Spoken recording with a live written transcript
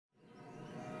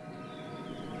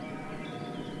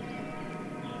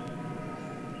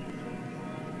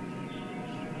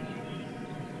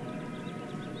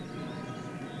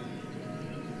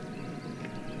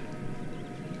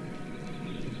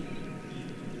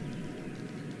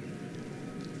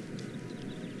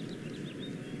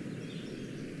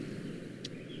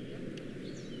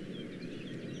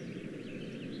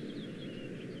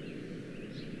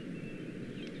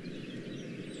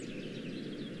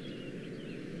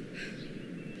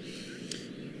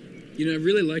You know, I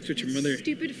really liked what your mother...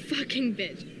 Stupid fucking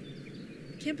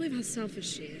bitch. Can't believe how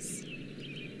selfish she is.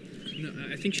 No,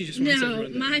 I think she just wants to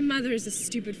run my mother is a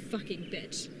stupid fucking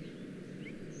bitch.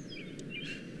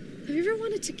 Have you ever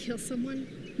wanted to kill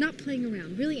someone? Not playing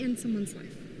around. Really end someone's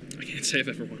life. I can't say I've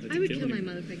ever wanted to kill I would anyone. kill my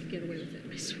mother if I could get away with it.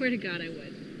 I swear to God I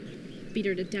would. Beat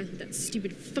her to death with that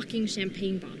stupid fucking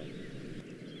champagne bottle.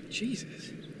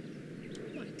 Jesus.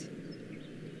 What?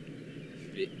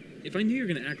 If I knew you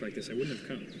were going to act like this, I wouldn't have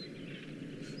come.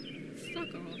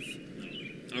 Fuck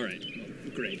off. All right.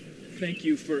 Well, great. Thank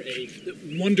you for a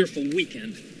wonderful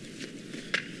weekend.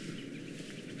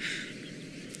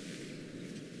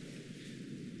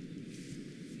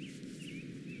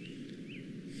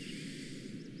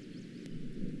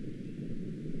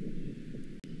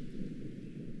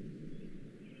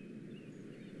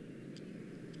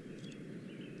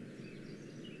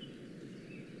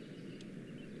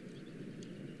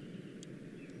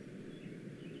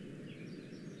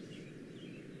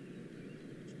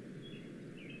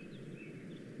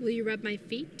 Will you rub my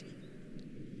feet?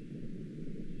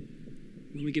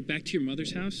 When we get back to your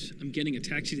mother's house, I'm getting a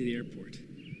taxi to the airport.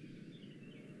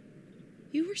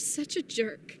 You were such a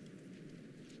jerk.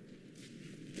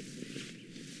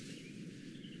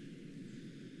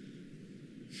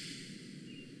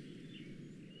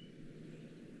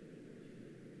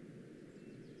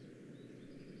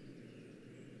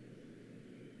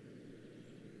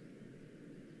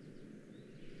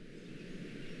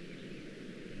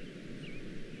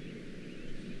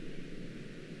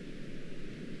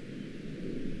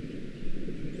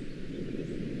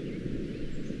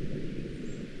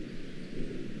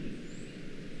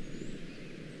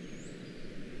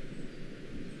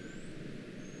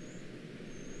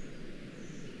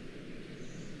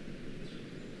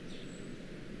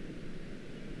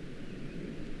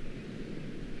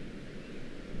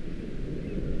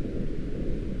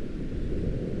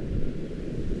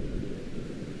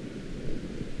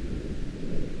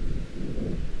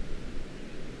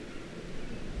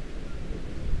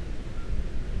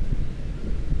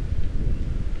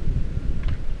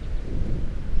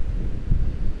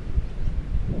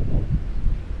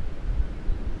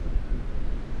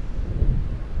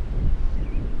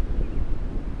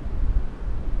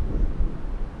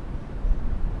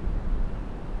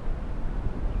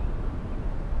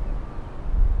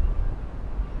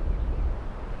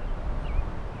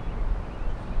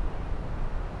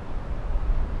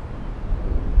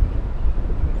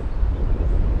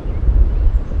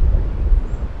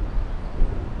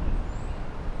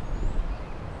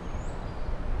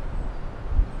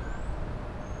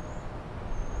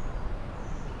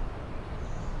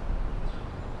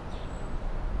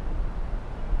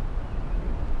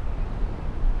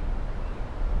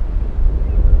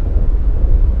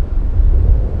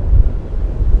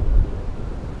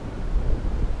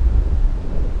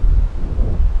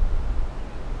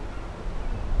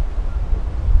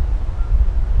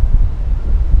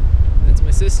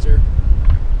 Sister.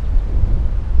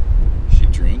 She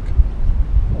drunk?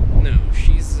 No,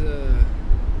 she's,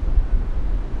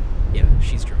 yeah,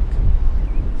 she's drunk.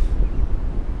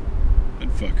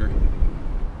 I'd fuck her.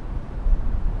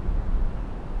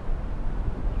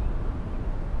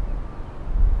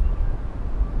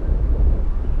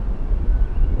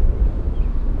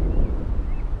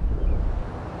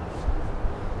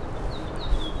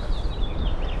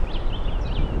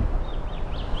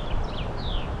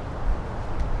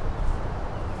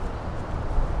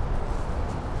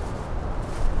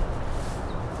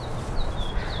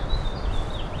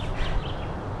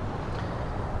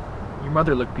 Your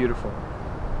mother looked beautiful.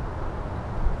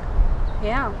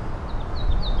 Yeah.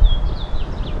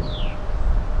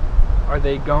 Are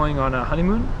they going on a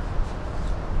honeymoon?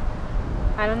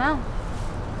 I don't know.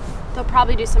 They'll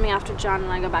probably do something after John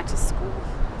and I go back to school.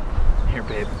 Here,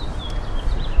 babe.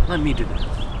 Let me do that.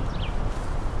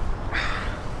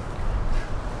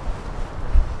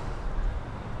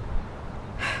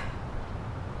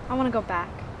 I want to go back.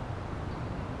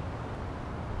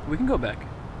 We can go back.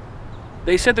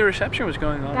 They said the reception was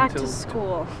going on Back until... to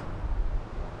school.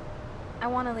 I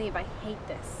want to leave. I hate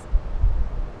this.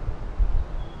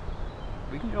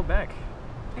 We can go back.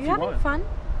 Are you having fun?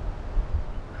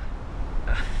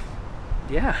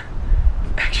 Yeah,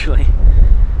 actually.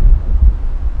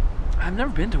 I've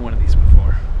never been to one of these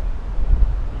before.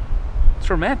 It's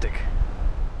romantic.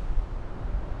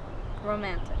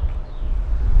 Romantic.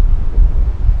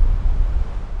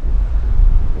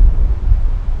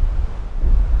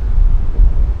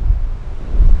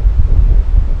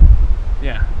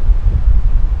 Yeah.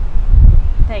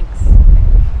 Thanks.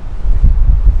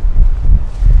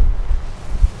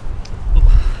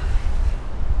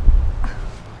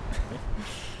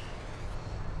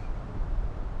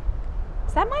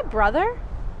 Is that my brother?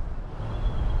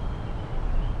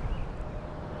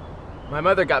 My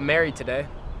mother got married today.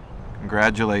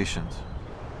 Congratulations.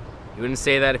 You wouldn't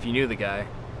say that if you knew the guy.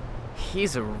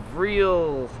 He's a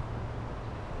real...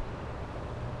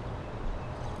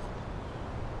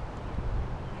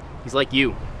 He's like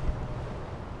you.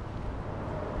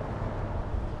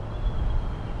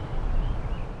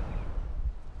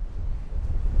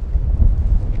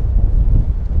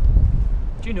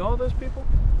 Do you know all those people?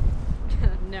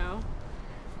 No.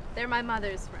 They're my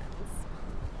mother's friends.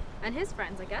 And his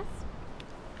friends, I guess.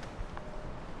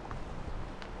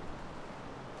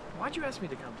 Why'd you ask me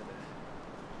to come to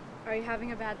this? Are you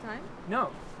having a bad time?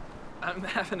 No. I'm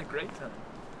having a great time.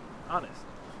 Honest.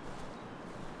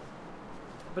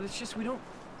 But it's just we don't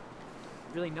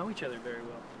really know each other very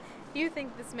well. You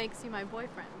think this makes you my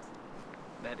boyfriend?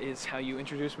 That is how you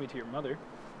introduced me to your mother.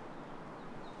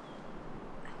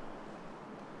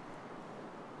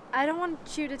 I don't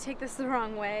want you to take this the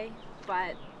wrong way,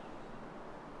 but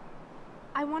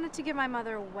I wanted to give my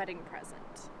mother a wedding present.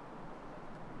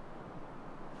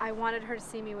 I wanted her to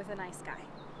see me with a nice guy.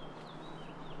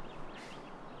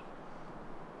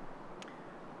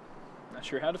 Not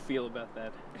sure how to feel about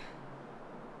that.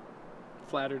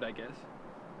 Flattered, I guess.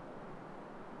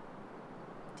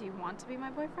 Do you want to be my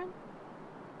boyfriend?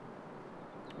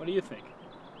 What do you think?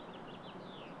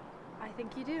 I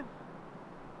think you do.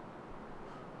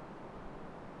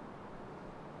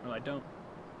 Well, I don't.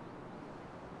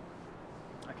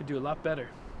 I could do a lot better.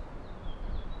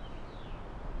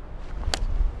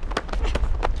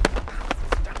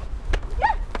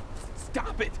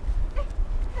 Stop it!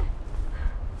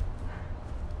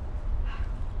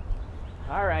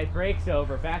 All right, break's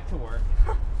over. Back to work.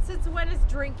 Since when is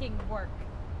drinking work?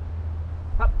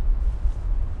 Up.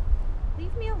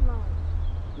 Leave me alone.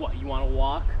 What, you want to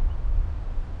walk?